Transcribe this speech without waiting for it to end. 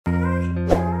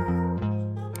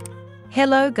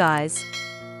Hello guys.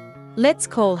 Let's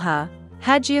call her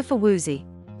Hajia Fauzy.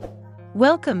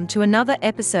 Welcome to another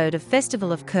episode of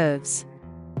Festival of Curves.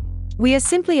 We are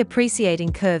simply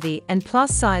appreciating curvy and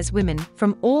plus-size women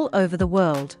from all over the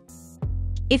world.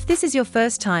 If this is your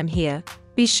first time here,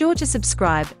 be sure to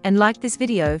subscribe and like this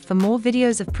video for more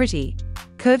videos of pretty,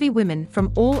 curvy women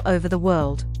from all over the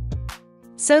world.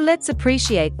 So let's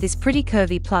appreciate this pretty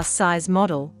curvy plus-size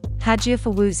model, Hajia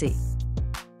Fauzy.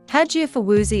 Hajia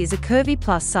Fauzy is a curvy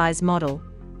plus-size model,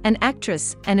 an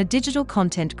actress and a digital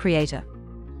content creator.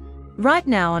 Right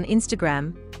now on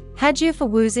Instagram, Hajia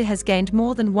Fauzy has gained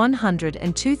more than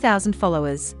 102,000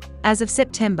 followers as of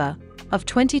September of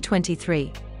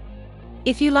 2023.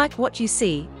 If you like what you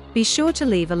see, be sure to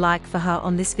leave a like for her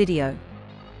on this video.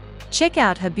 Check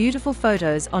out her beautiful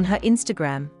photos on her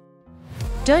Instagram.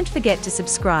 Don't forget to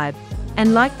subscribe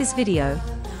and like this video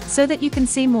so that you can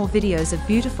see more videos of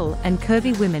beautiful and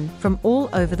curvy women from all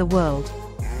over the world.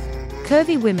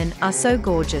 Curvy women are so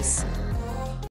gorgeous.